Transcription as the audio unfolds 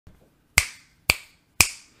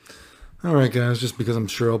All right, guys, just because I'm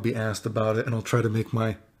sure I'll be asked about it and I'll try to make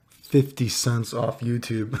my 50 cents off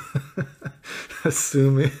YouTube.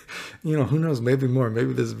 Assuming, who knows, maybe more.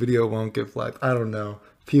 Maybe this video won't get flagged. I don't know.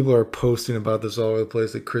 People are posting about this all over the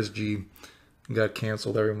place that Chris G got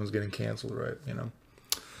canceled. Everyone's getting canceled, right?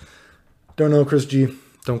 Don't know Chris G.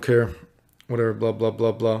 Don't care. Whatever, blah, blah,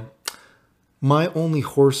 blah, blah. My only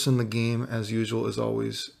horse in the game, as usual, is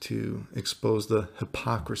always to expose the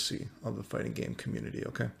hypocrisy of the fighting game community,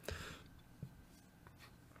 okay?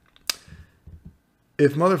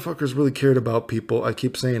 If motherfuckers really cared about people, I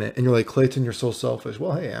keep saying it, and you're like, Clayton, you're so selfish.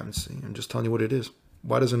 Well, hey, I'm just telling you what it is.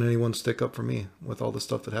 Why doesn't anyone stick up for me with all the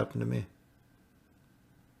stuff that happened to me?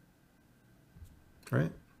 Right?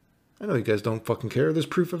 I know you guys don't fucking care. There's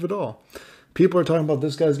proof of it all. People are talking about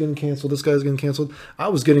this guy's getting canceled, this guy's getting canceled. I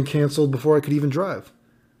was getting canceled before I could even drive.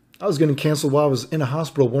 I was getting canceled while I was in a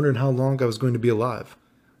hospital wondering how long I was going to be alive.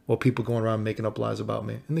 While people going around making up lies about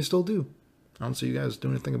me. And they still do. I don't see you guys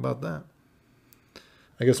doing anything about that.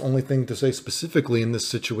 I guess only thing to say specifically in this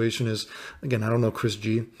situation is, again, I don't know Chris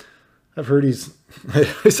G. I've heard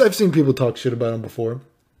I've seen people talk shit about him before,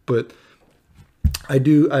 but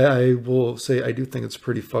I will say I do think it's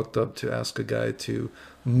pretty fucked up to ask a guy to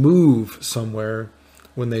move somewhere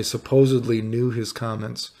when they supposedly knew his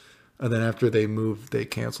comments, and then after they moved, they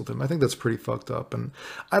canceled him. I think that's pretty fucked up, and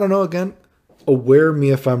I don't know, again, aware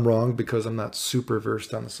me if I'm wrong, because I'm not super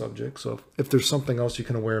versed on the subject, so if there's something else you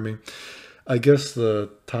can aware me. I guess the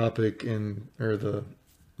topic or the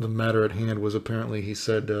matter at hand was apparently he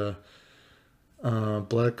said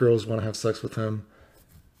black girls want to have sex with him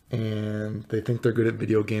and they think they're good at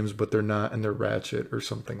video games, but they're not, and they're ratchet or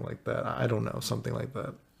something like that. I don't know, something like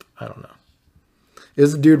that. I don't know.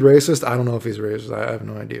 Is the dude racist? I don't know if he's racist. I have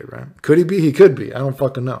no idea, right? Could he be? He could be. I don't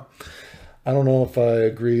fucking know. I don't know if I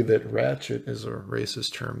agree that ratchet is a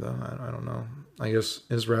racist term, though. I don't know. I guess,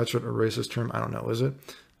 is ratchet a racist term? I don't know. Is it?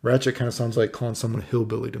 Ratchet kind of sounds like calling someone a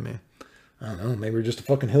hillbilly to me. I don't know. Maybe you're just a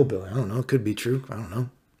fucking hillbilly. I don't know. It could be true. I don't know.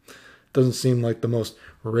 Doesn't seem like the most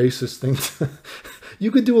racist thing. You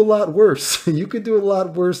could do a lot worse. You could do a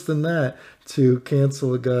lot worse than that to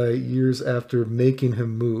cancel a guy years after making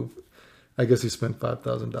him move. I guess he spent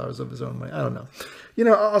 $5,000 of his own money. I don't know.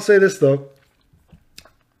 I'll say this, though.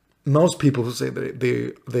 Most people who say that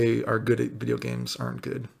they are good at video games aren't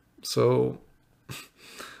good. So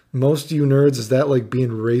most of you nerds, is that like being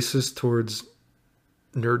racist towards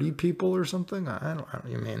nerdy people or something? I don't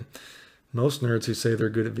you mean. Most nerds who say they're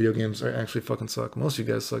good at video games are actually fucking suck. Most of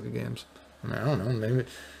you guys suck at games. I don't know.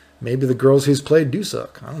 Maybe the girls he's played do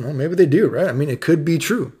suck. I don't know. Maybe they do, right? I mean, it could be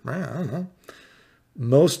true, right? I don't know.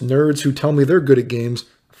 Most nerds who tell me they're good at games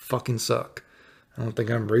fucking suck. I don't think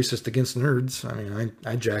I'm racist against nerds. I mean,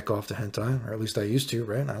 I jack off to hentai, or at least I used to,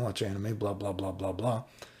 right? I watch anime, blah, blah, blah, blah, blah.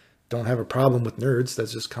 Don't have a problem with nerds.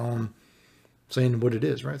 That's just calling, saying what it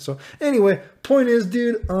is, right? So anyway, point is,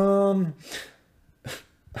 dude, I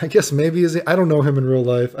guess maybe I don't know him in real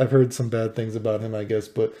life. I've heard some bad things about him, I guess,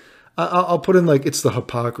 but I'll put in like, it's the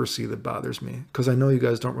hypocrisy that bothers me, because I know you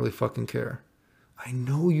guys don't really fucking care. I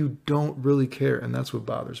know you don't really care, and that's what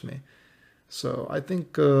bothers me. So I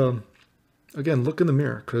think, again, look in the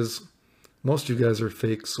mirror, because most of you guys are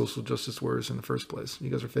fake social justice warriors in the first place. You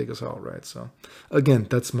guys are fake as hell, right? So again,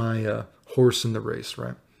 that's my horse in the race,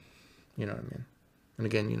 right? You know what I mean? And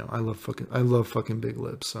again, I love fucking big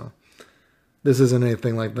lips, so this isn't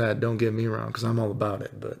anything like that. Don't get me wrong, because I'm all about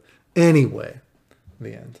it. But anyway,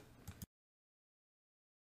 the end.